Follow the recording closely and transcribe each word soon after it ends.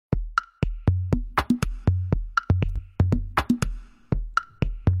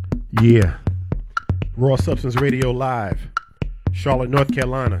Yeah. Raw Substance Radio Live. Charlotte, North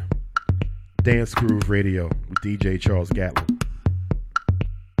Carolina. Dance Groove Radio with DJ Charles Gatlin.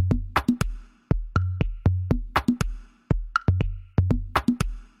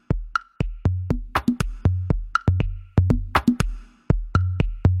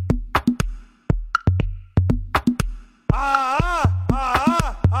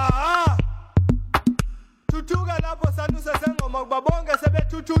 Babonke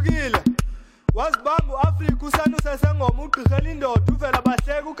sebethuthukile wazibamba uAfrika usanuse sengoma ugqirhela indoda uvela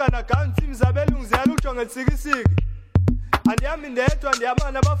bahleka ukanaganga imzabelungu ziyalujonga lisikisiki andiyami ndedwa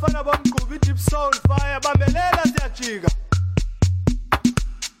ndiyamana abafana bomgqubi deep soul fire bambelela siyajika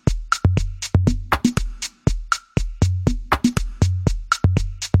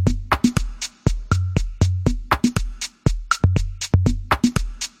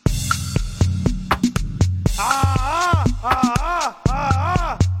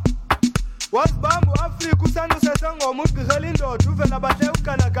wazibamba uAfrika usanuse sengoma ugqirhela indoda uvela bahleka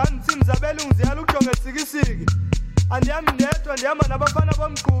ukanaganga imzabelungu ziyalujonga lisikisiki andiyami ndedwa ndiyamana abafana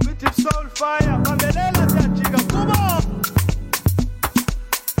bomgqubi deep soul fire bambelela siyajika kubo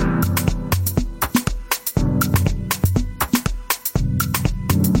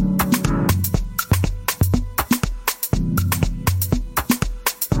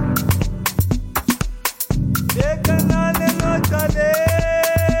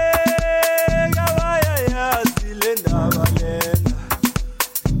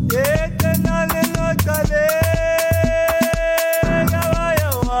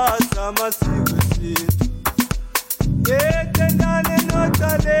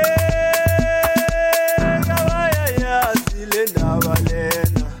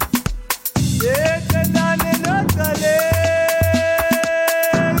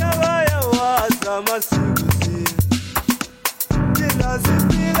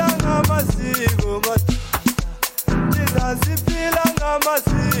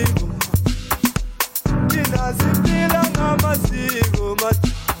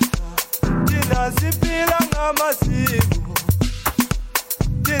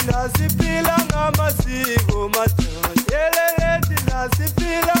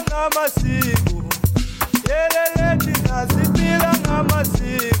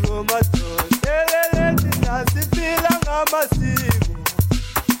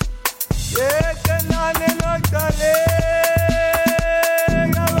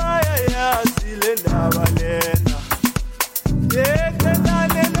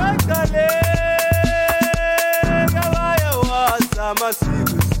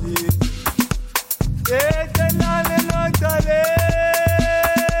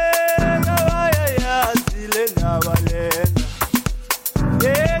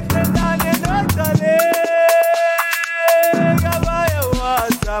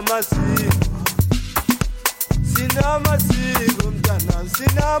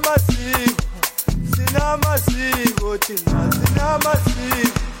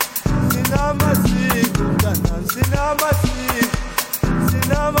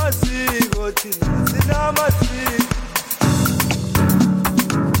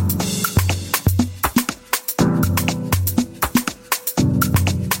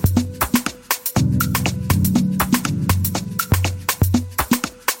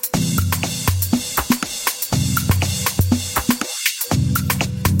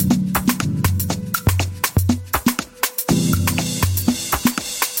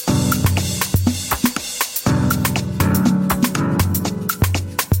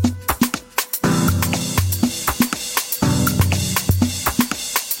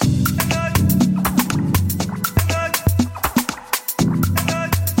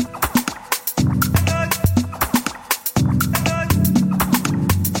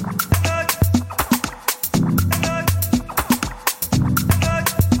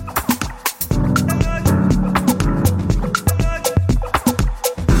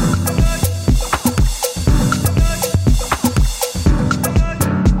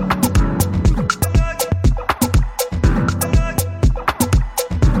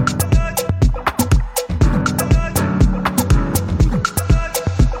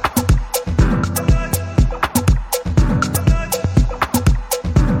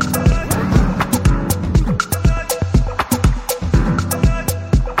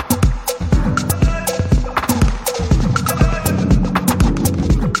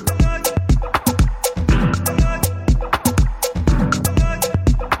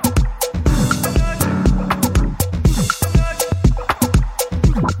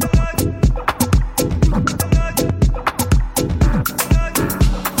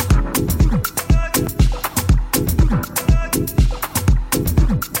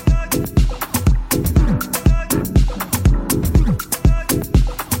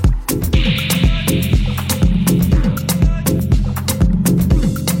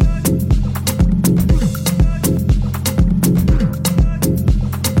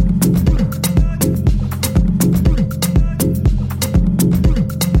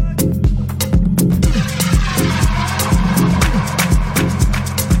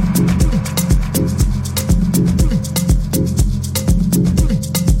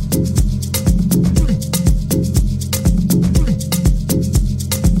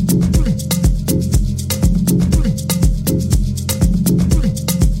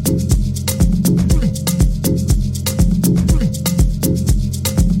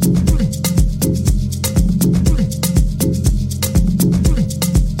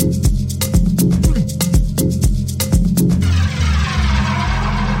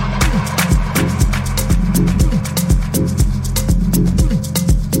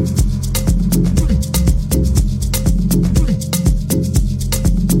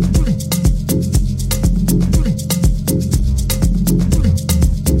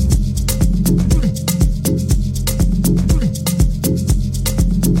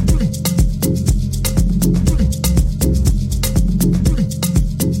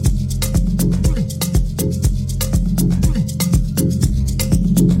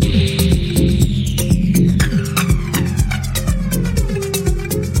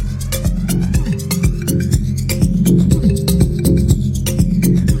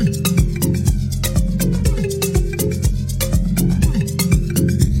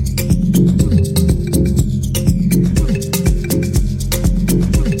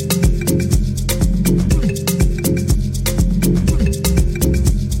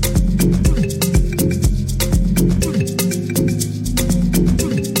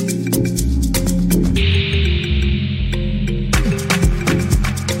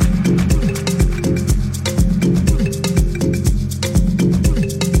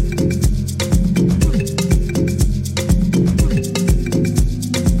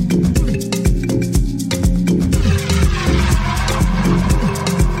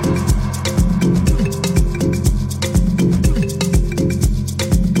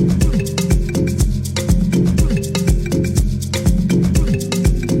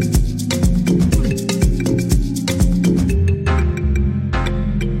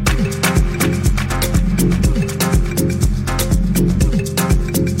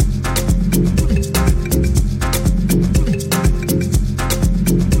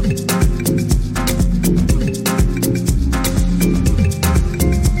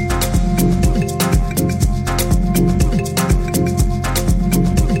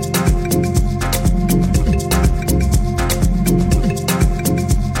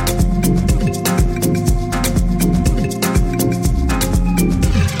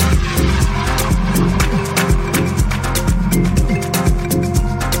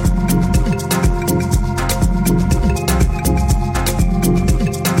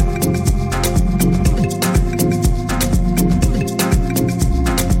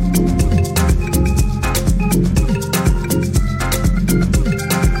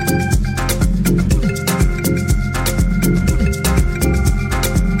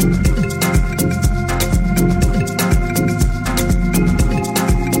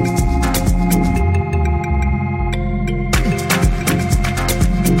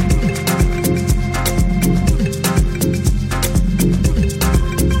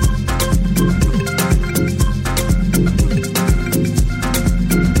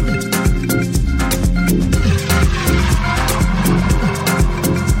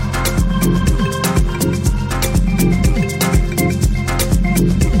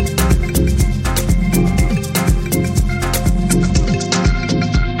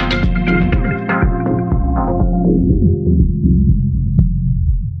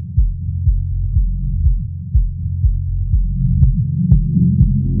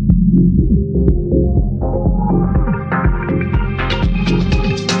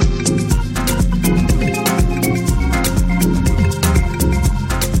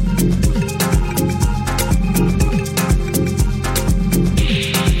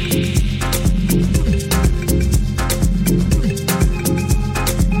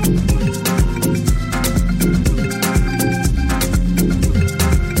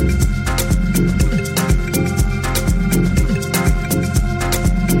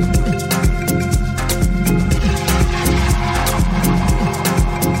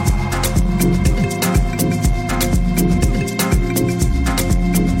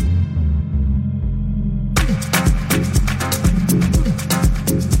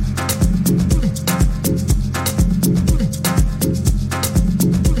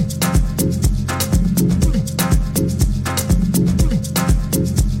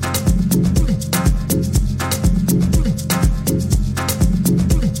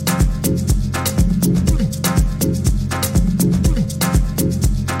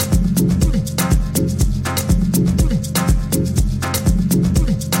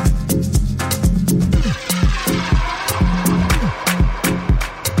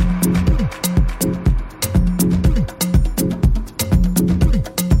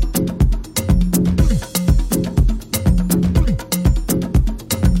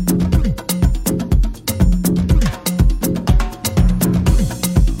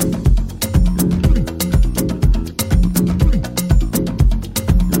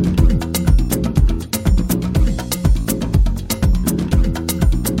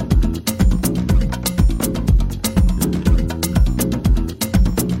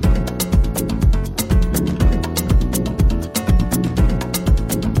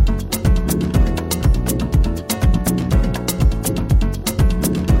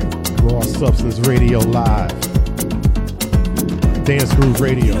Substance Radio Live. Dance Groove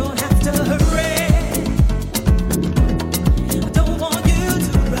Radio. You don't have to hurry. I don't want you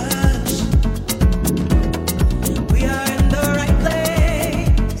to rush. We are in the right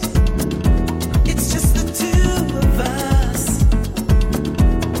place. It's just the two of us.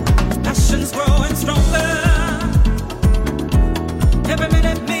 Passion's growing stronger. Every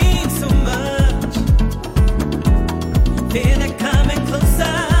minute means so much. Feel it coming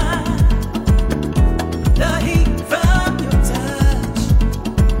closer. The heat from your touch.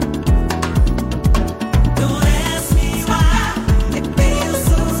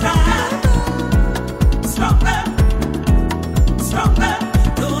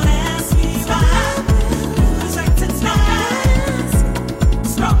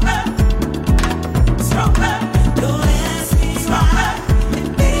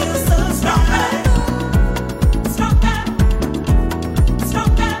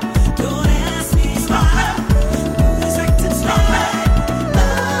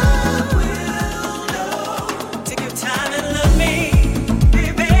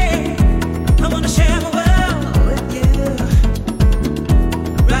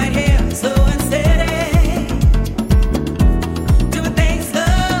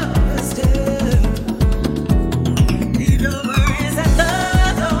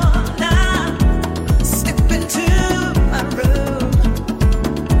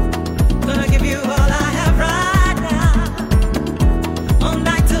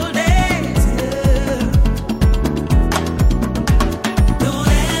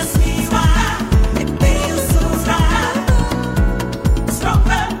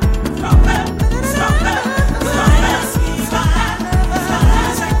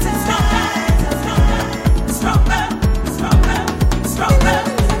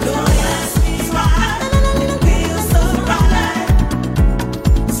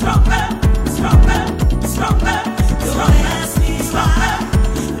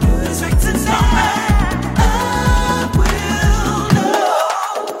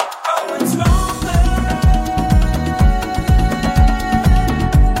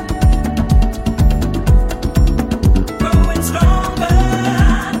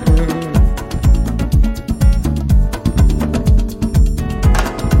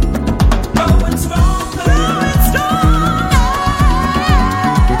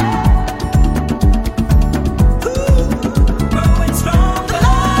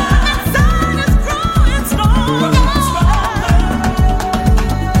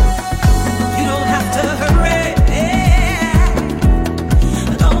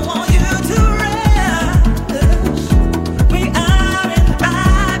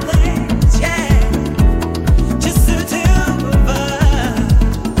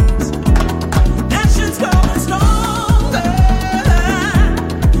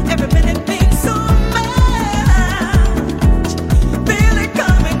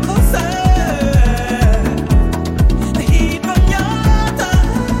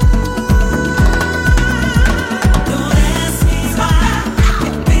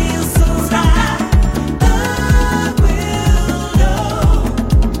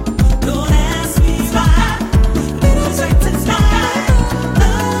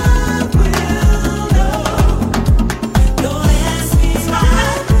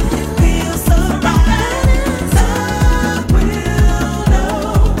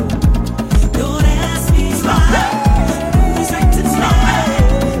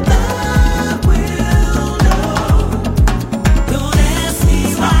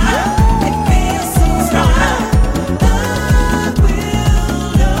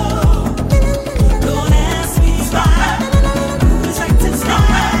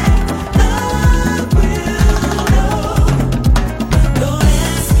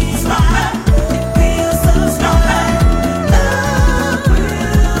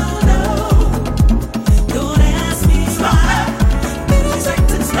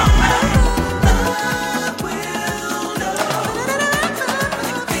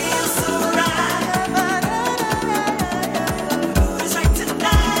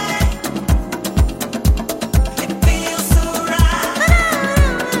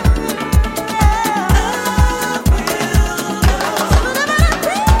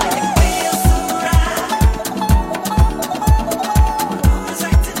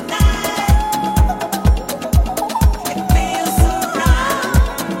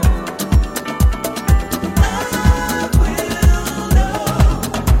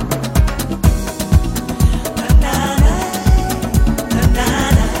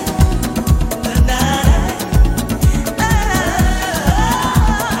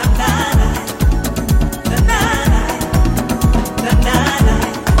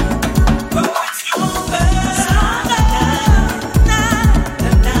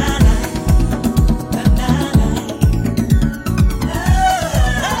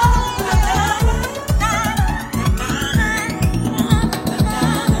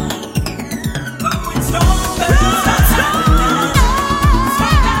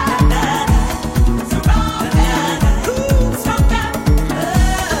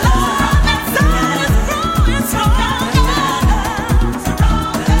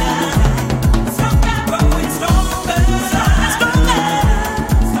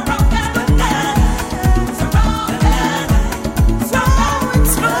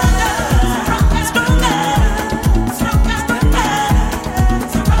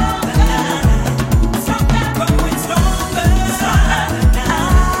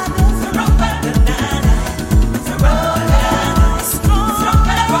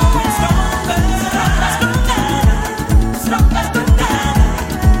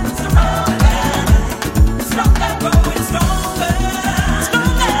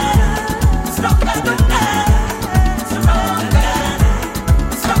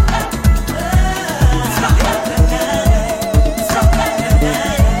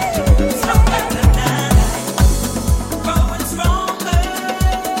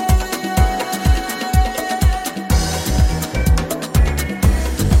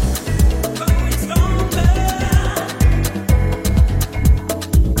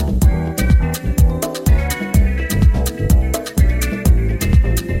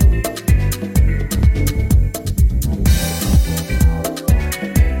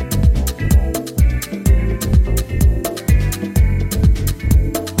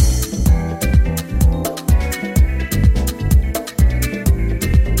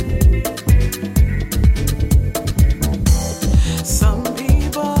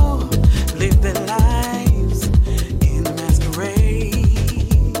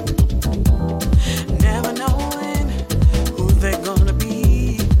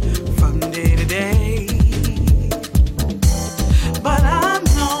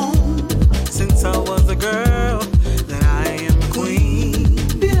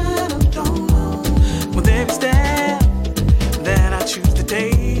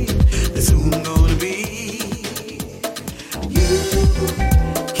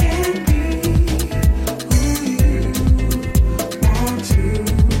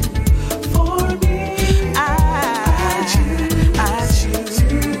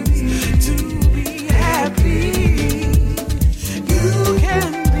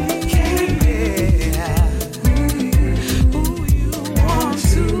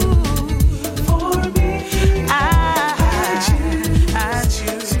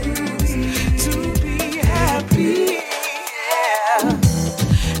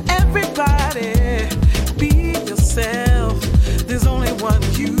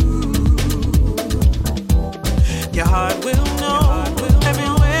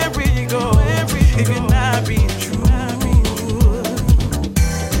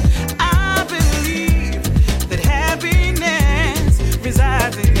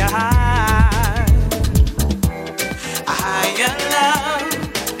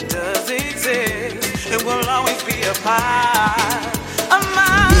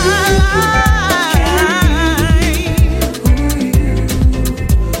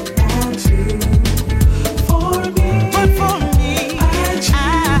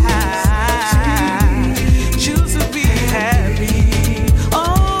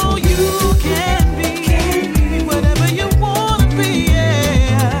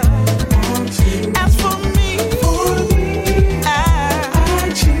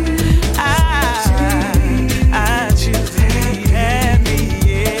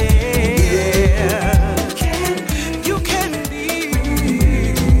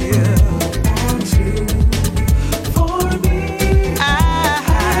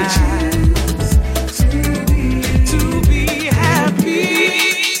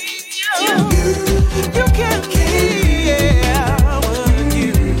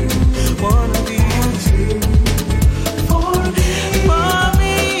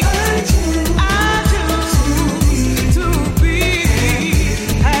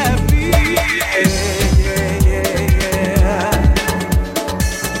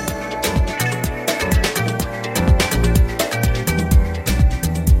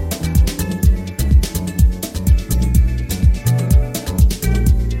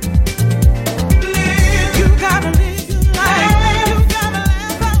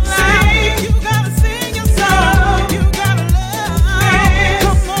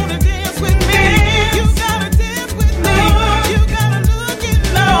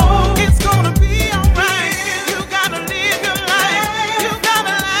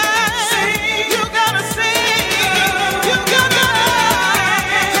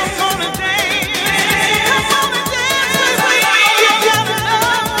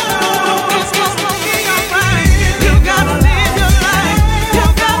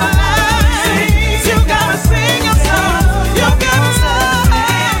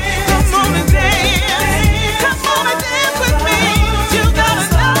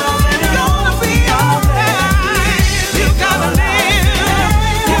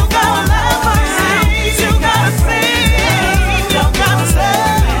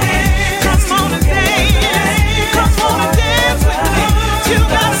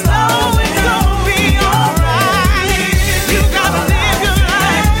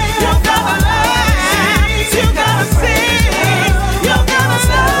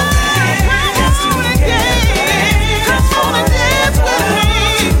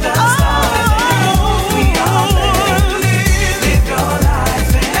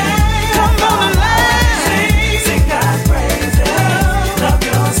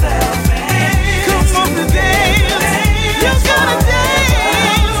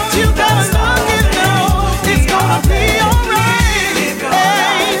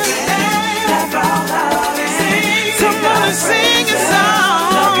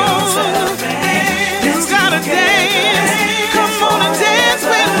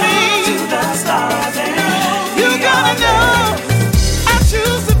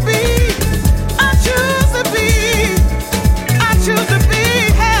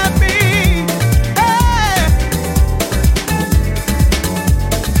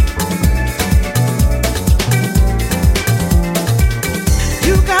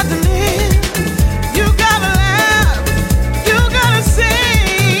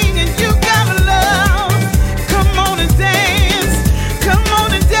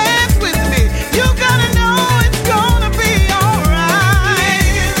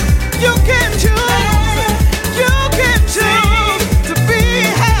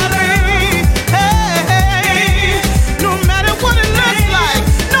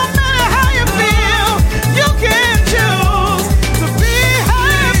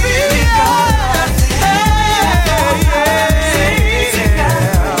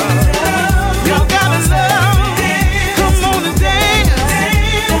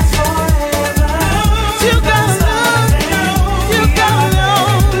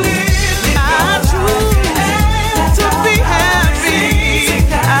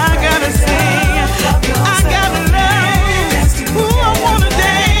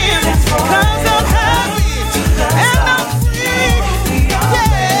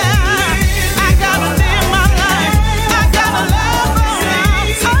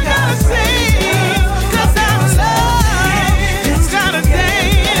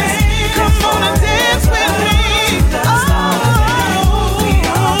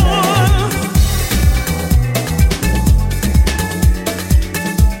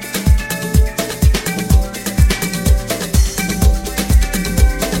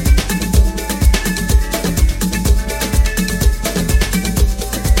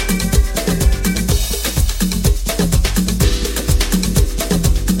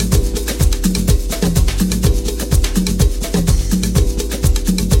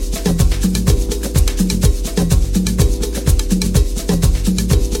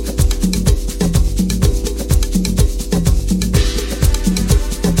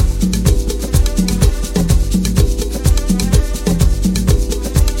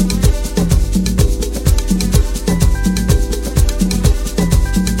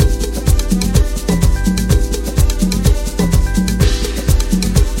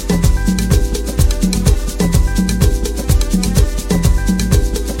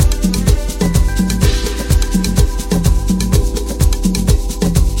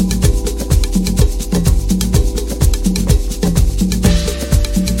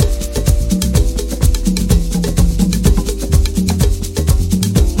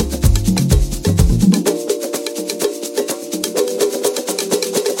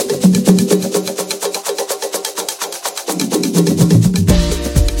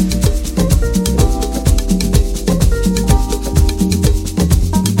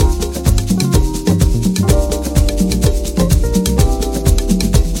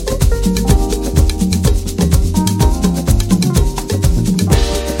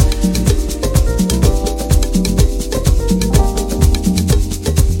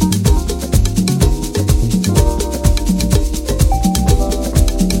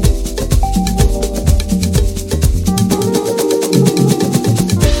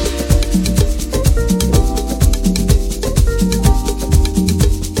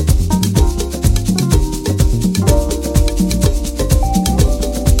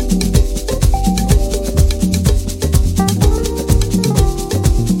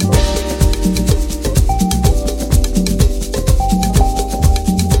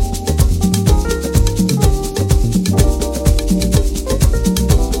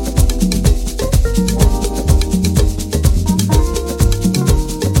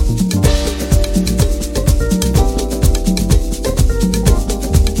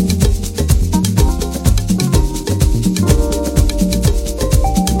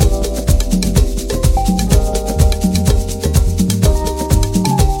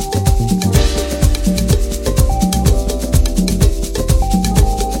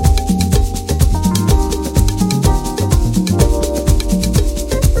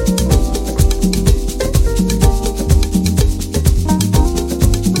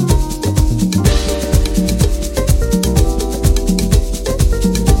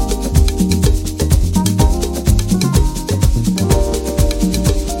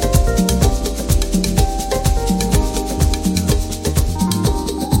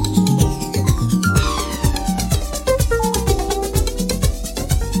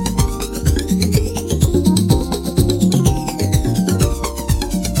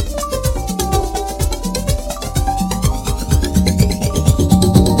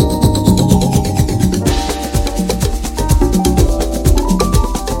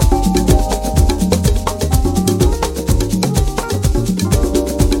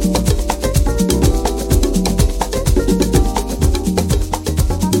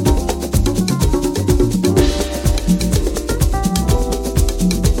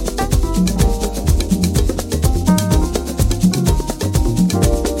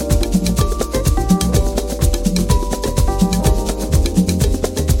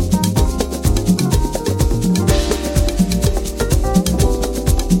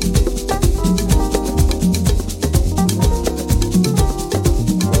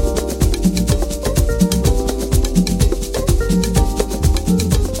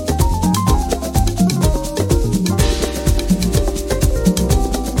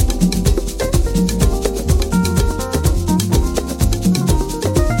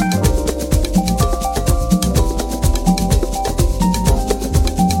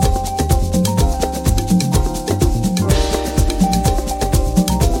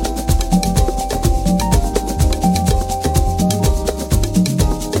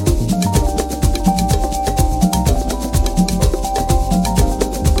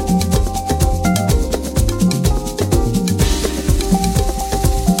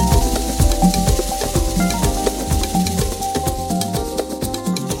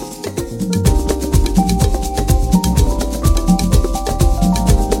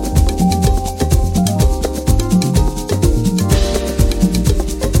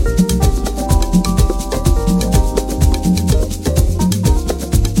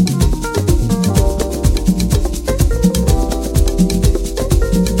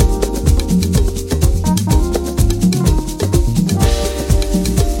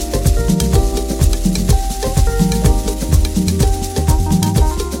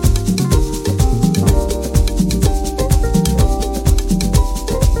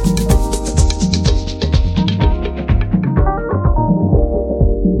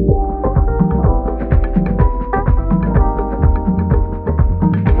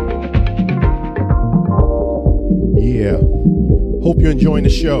 enjoying the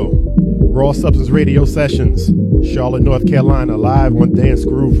show. Raw Substance Radio Sessions, Charlotte, North Carolina, live on Dance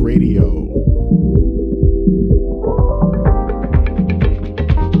Groove Radio.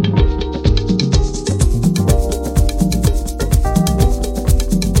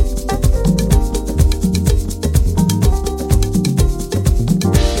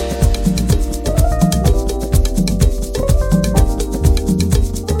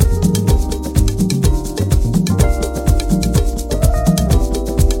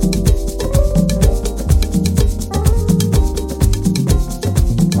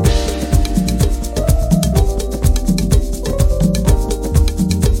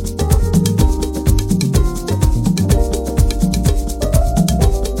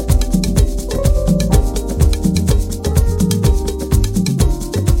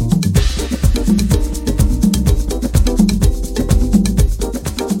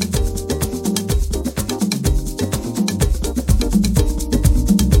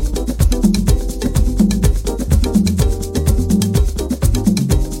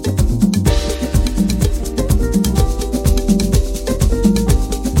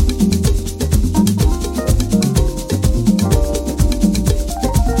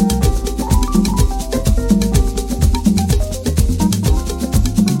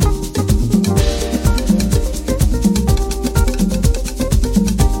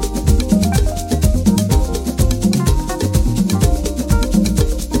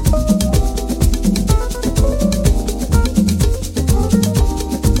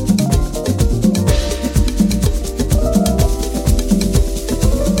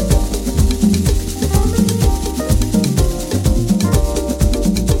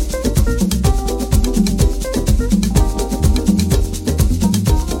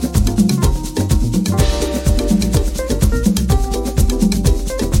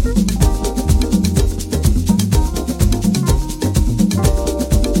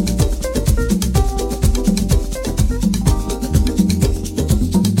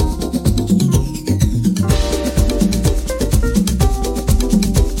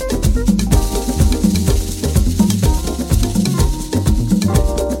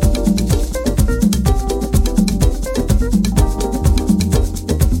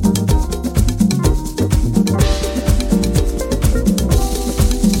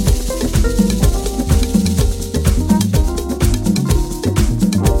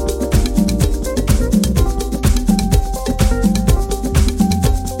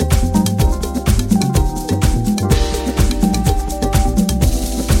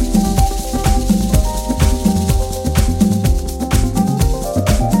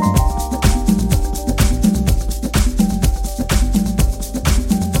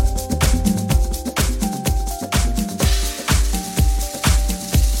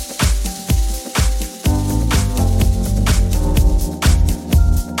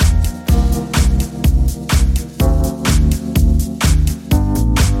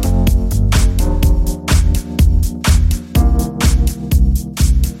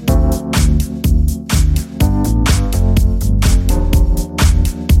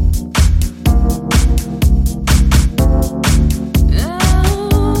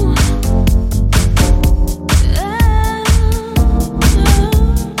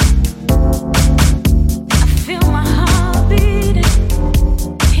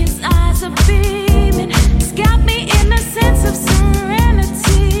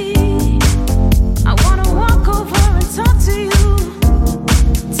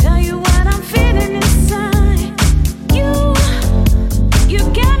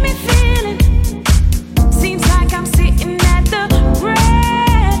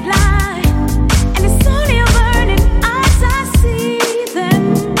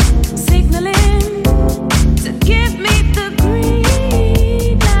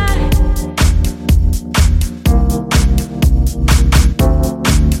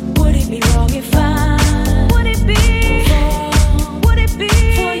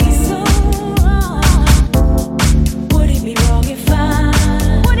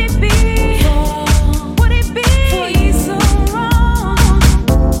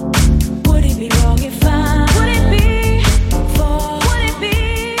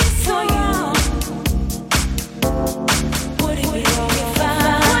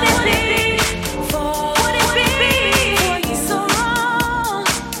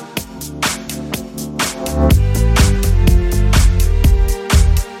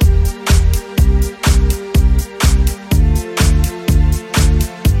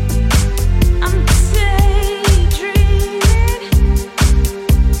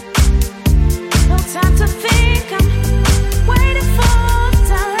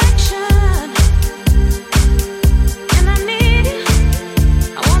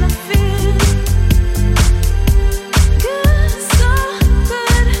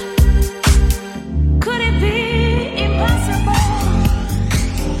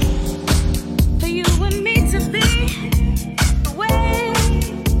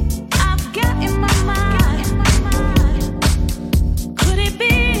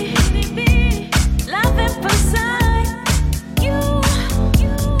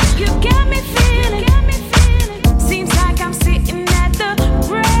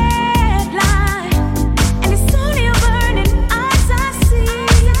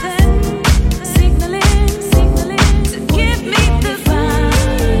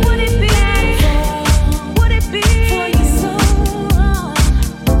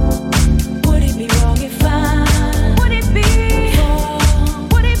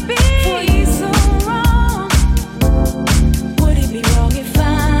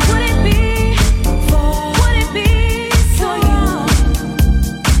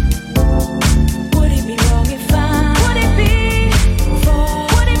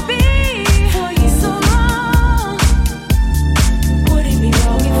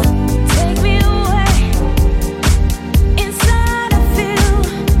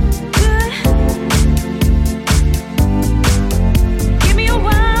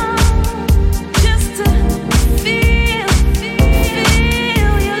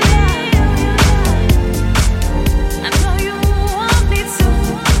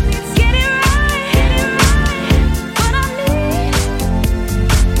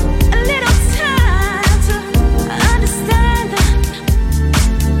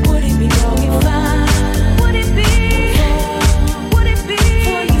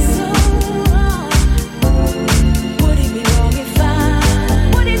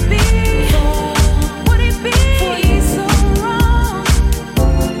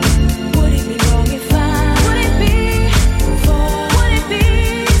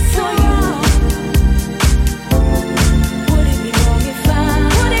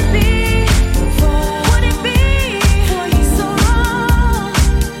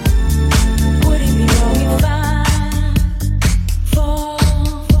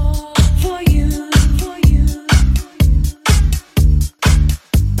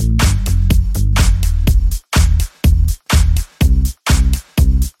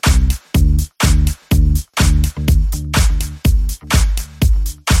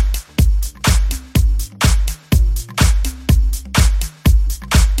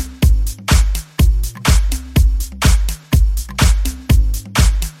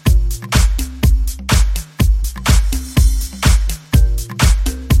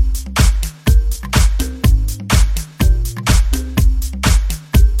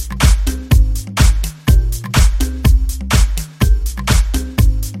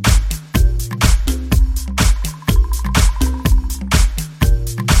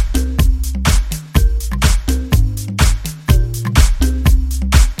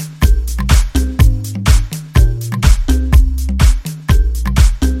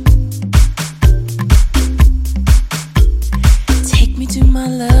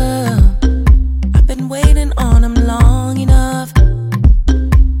 love. I've been waiting on him long enough.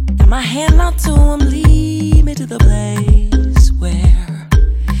 Got my hand out to him, lead me to the place where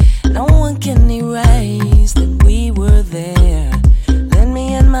no one can erase that we were there. Lend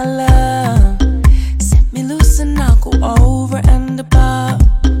me in my love, set me loose and I'll go over and above.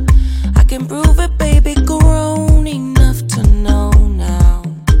 I can prove it, baby, grown enough to know now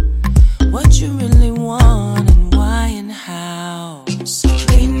what you really want and why and how. So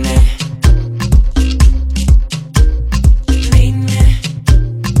lead me, lead me,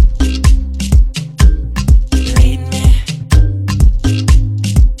 lead me,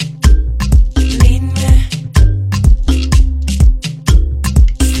 lead me,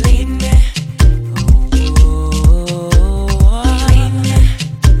 lead me, oh, lead me,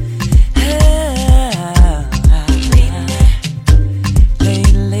 lead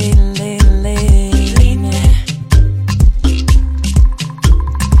me.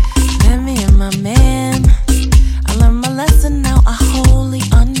 Let me in my man. I learned my lesson now, I wholly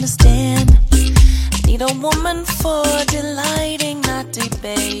understand. I need a woman for delighting, not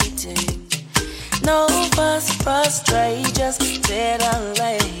debating. No fuss, frustrate, just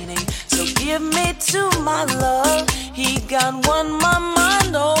titillating. So give me to my love. He got one my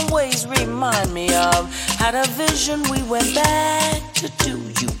mind always remind me of. Had a vision, we went back to do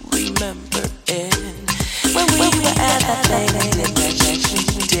you remember it? When we were at that thing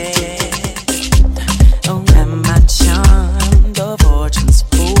day. Oh, am I charmed or fortune's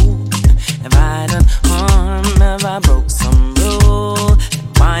fool? Have I done harm? Have I broke some rule?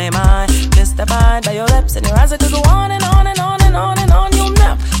 Why am I mystified by your lips and your eyes? I could go on and on and on and on and on. You'll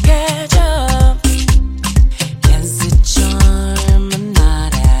never catch up. Is it charm or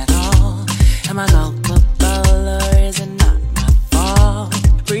not at all? Am I culpable or is it not my fault?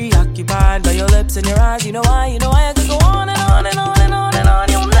 Preoccupied by your lips and your eyes. You know why I could go on and on and on and on and on.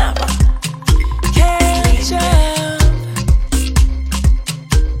 You'll never catch up.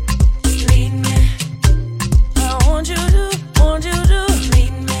 Lead me. I want you to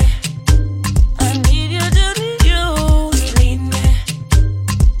lead me. I need you to lead me.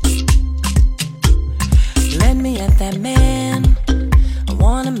 Let me at that man. I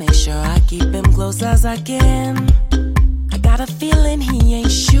wanna make sure I keep him close as I can. I got a feeling he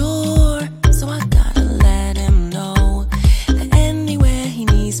ain't sure, so I gotta let him know that anywhere he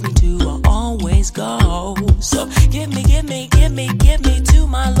needs me to, I'll always go. So give me to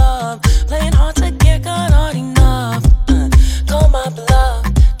my love. Playing hard to get, got hard enough. Call my bluff.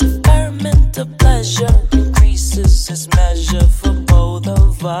 Deferment to pleasure increases its measure for both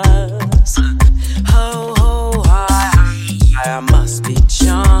of us. Ho, ho, I must be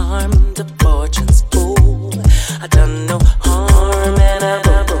charmed. The fortune's fool. I done no harm and I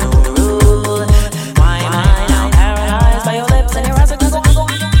broke no rule. Why am I now paralyzed by your lips and your eyes? Cause I go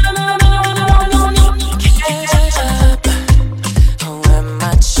catch up. Oh, am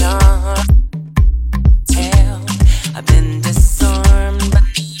I charmed? Tell, I've been disarmed, but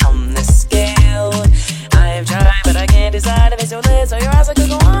on this scale, I've tried, but I can't decide if it's your lips or your eyes. I could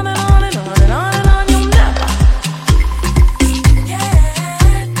go on and on and on and on and on. You'll never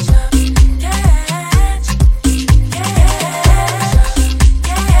catch up, catch,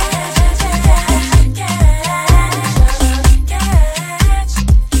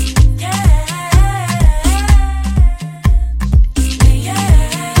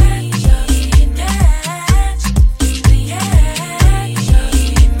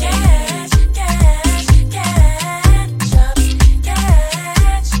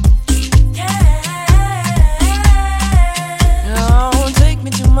 oh, take me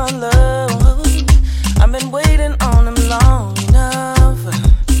to my love. I've been waiting on him long enough.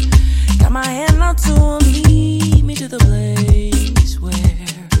 Got my hand out to him, lead me to the place where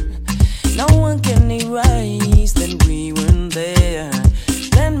no one can erase that we weren't there.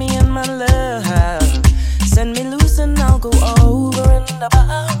 Lend me in my love, send me loose and I'll go over and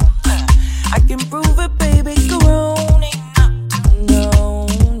above. I can prove it, baby, grown enough to know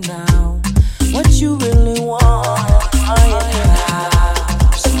now what you really want.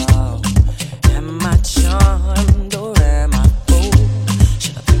 So, am I charmed or am I fooled?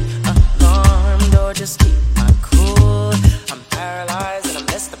 Should I be alarmed or just keep my cool? I'm paralyzed and I'm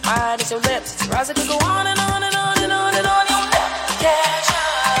mystified. It's your lips, it's your eyes. I could go on and on and on and on and on. You'll never catch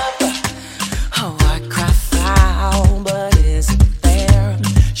up. Oh, I cry foul, but is it fair?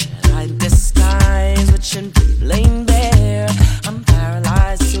 Should I disguise what should be laying bare? I'm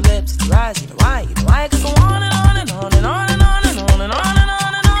paralyzed. It's your lips, it's your eyes. You know why I could go on and on and on and on and on and on and on and on and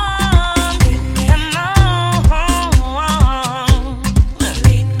on and on. And on and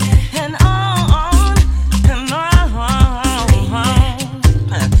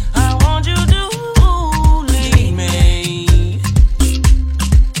on.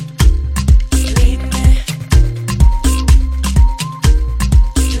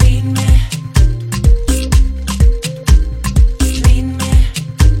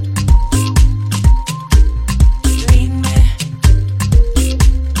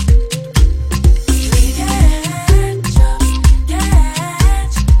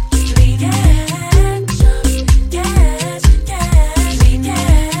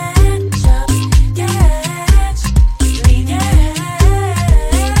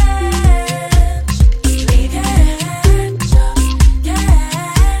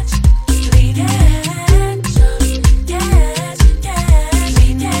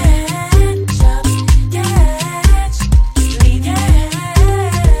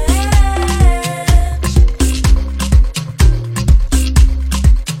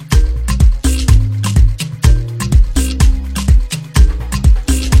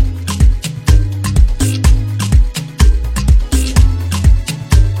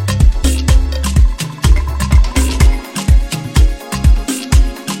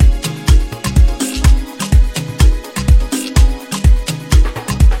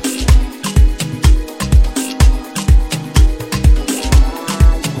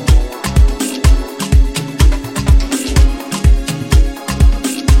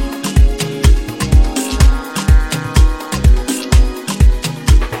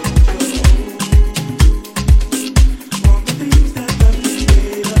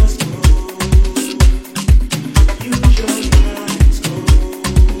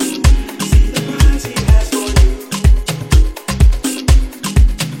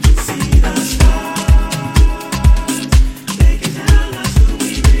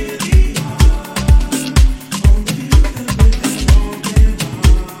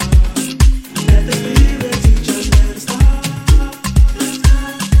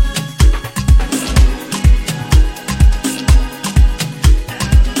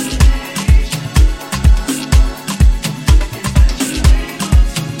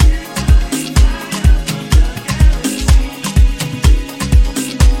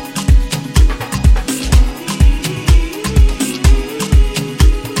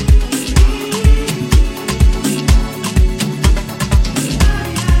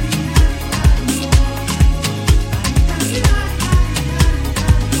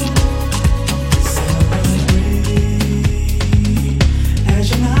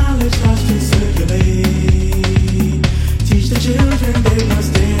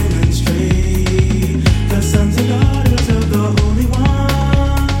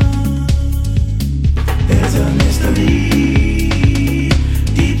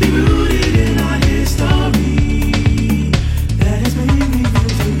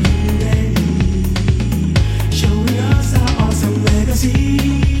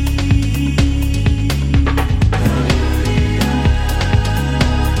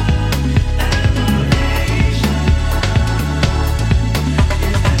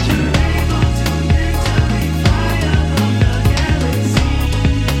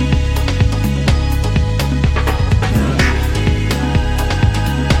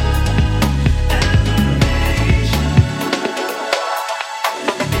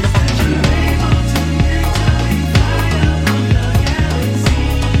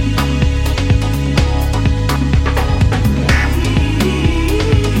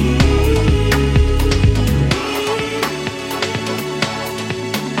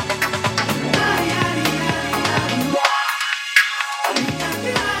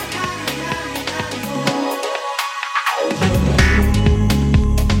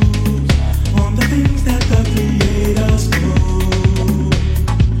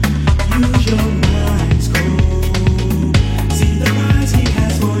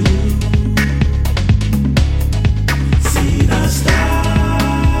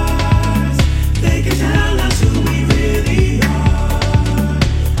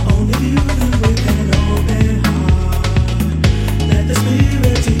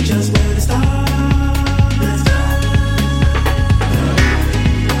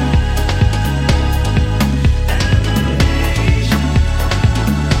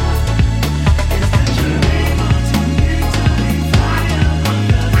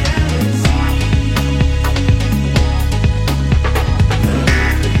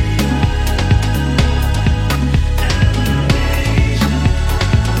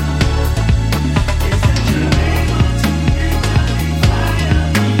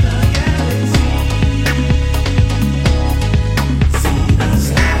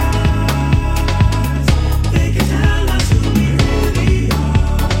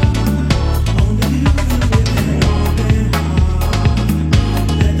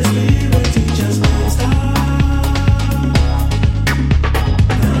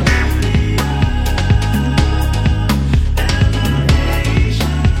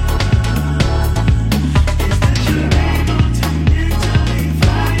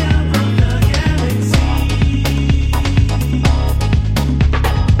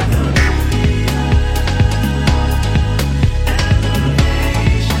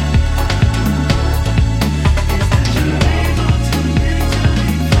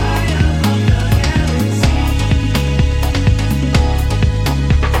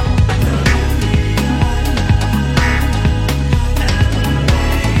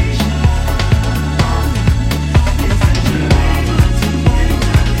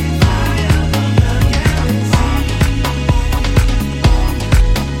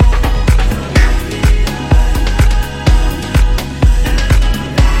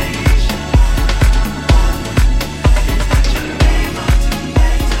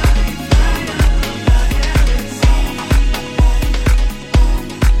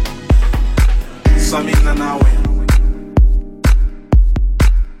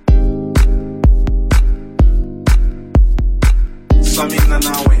 Samina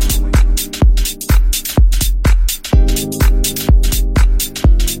nawe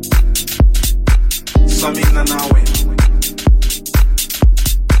Samina nawe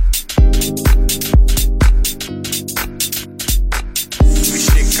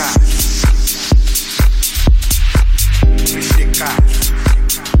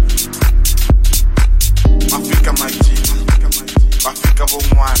Mafika majini Mafika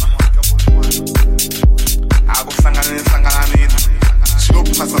bomwana Akuhlanganeni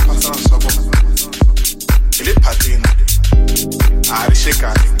Siyokuphasa sobo Ile phathini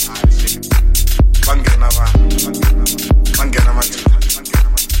Arishekani Bangena majini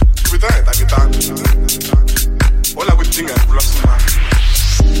Kubita Ola kudinga kulasuma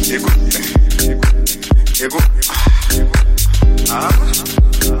Yego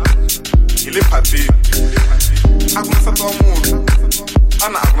Ile phathini Akunasato wamuntu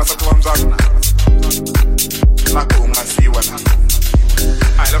akunasato wamzako Lako ungasiwa la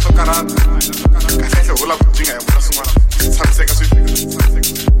Hayi lapho karata Kahle ola kudinga yamuna suma Tshamiseka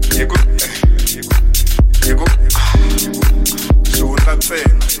Yego Shunda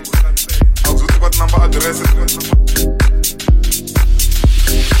tsena Awuzuthi kwathi number address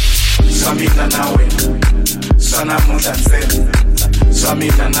Samina nawe Sana muhla tsena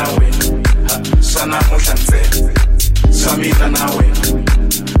Samina nawe Sana muhla tsena Samina nawe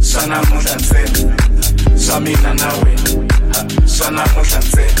Sana muhla tsena Samina nawe Sana muhla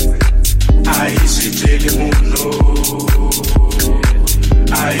tsena Ayisitsheli muno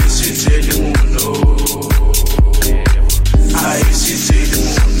Ayisitsheli muno Ayisitsheli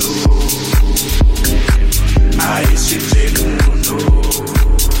muno Ayisitsheli muno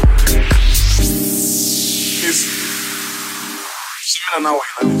Samina nawe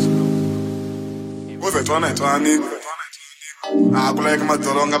Kuzetwana nini Akuleke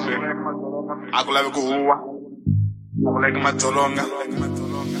madolonga pe Akuleke kuhuwa Akuleke madolonga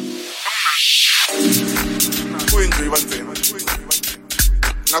Kuyinto ibanzima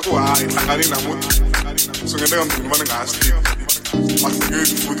Ngaku hayi hlangani namuntu Sungenteka mntungumane ngasti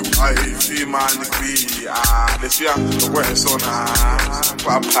Masikeki futhi hayi ifimani kwi lesiya okwesona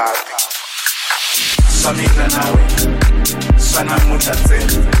kwaphati Samina nawe Sana muhla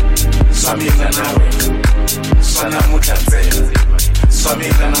tsena Samina nawe Sana muhla tsena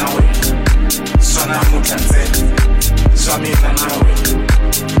Samina nawe Sana muhla tsena Samina nawe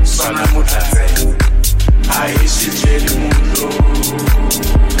Sana muhla tsena Ayisitsheli mundo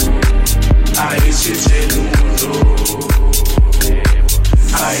Ayisitsheli mundo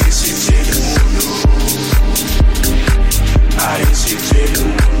Ayisitsheli mundo Ayisitsheli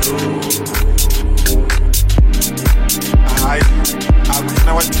mundo Hayi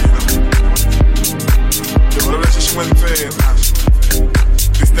akuthina wadina Yolole shishimwentsena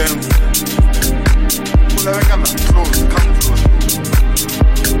Distance Kulaweka na close come close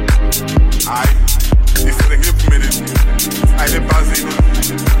Hayi Ifike ngiphumelele Ayile bazini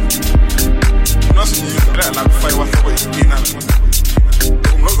Unasinyika la kufaya wahlobo ikina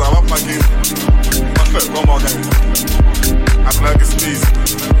Umloza abapakini Mahloyo goma wakayi Akulaka space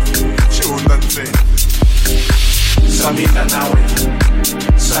Shihunda ntsena Samina nawe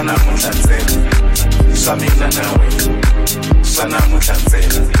Sana muhla tsena Samina nawe Sana muhla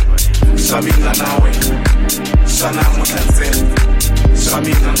tsena Samina nawe Sana muhla tsena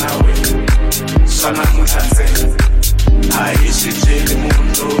Samina nawe Sana muhla tsena Ayisitsheli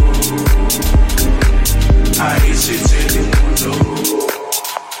mundo Ayisitsheli mundo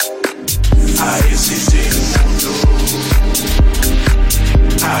Ayisitsheli mundo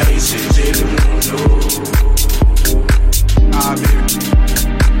Ayisitsheli mundo baby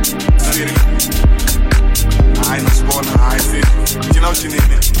Siri Hayi nosibona hayi Siri Thina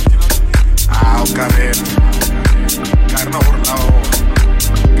uthinini ukarela Karina urlawo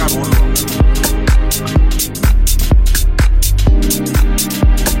Karolo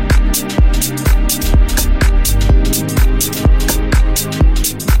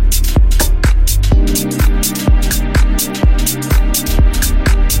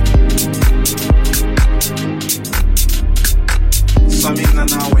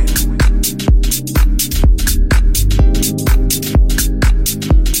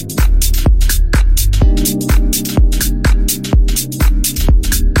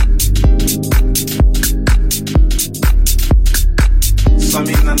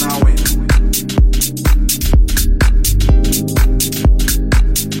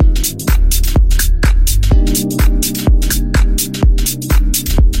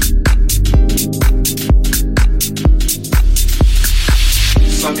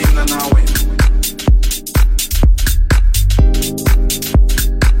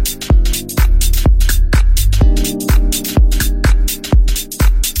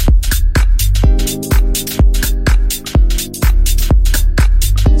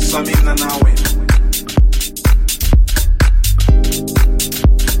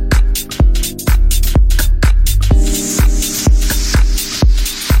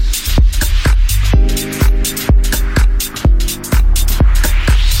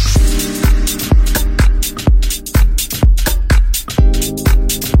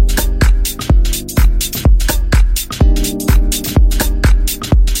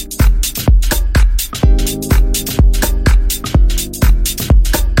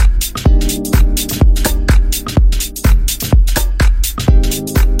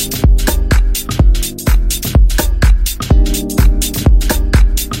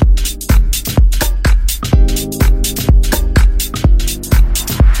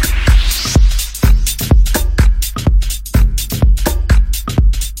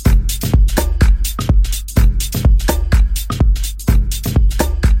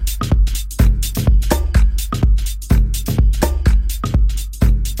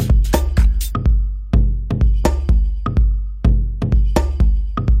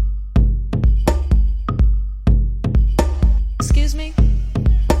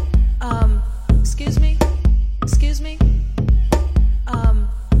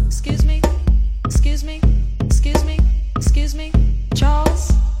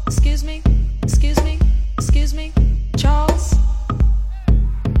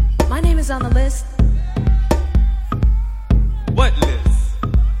on the list? What list?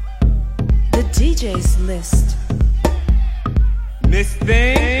 The DJ's list. Miss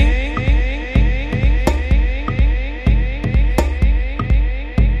Thing?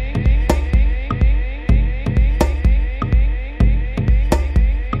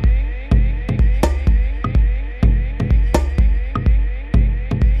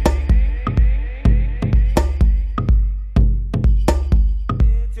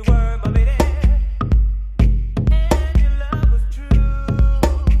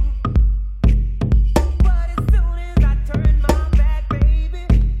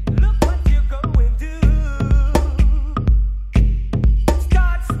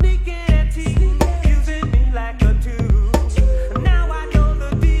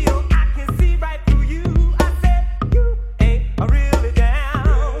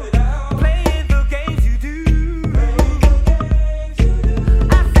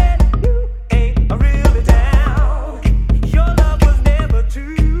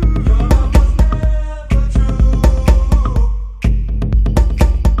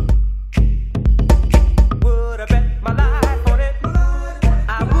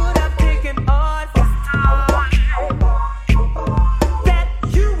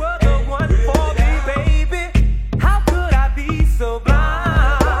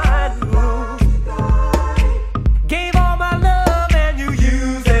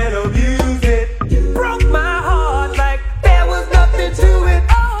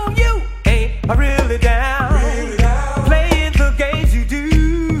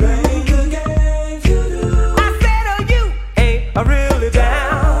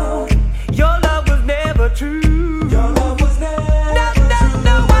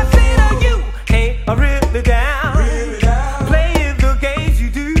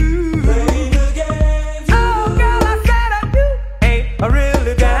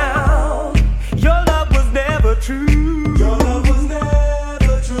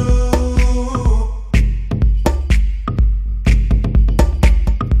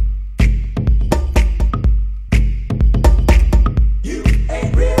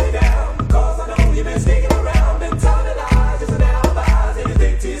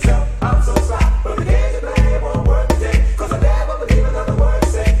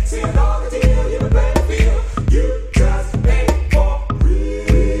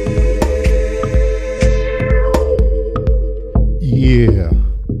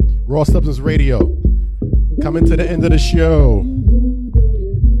 Radio. Coming to the end of the show.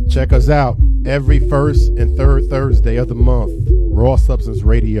 Check us out every first and third Thursday of the month. Raw Substance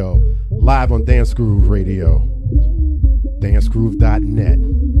Radio, live on Dance Groove Radio.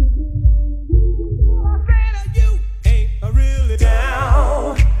 DanceGroove.net.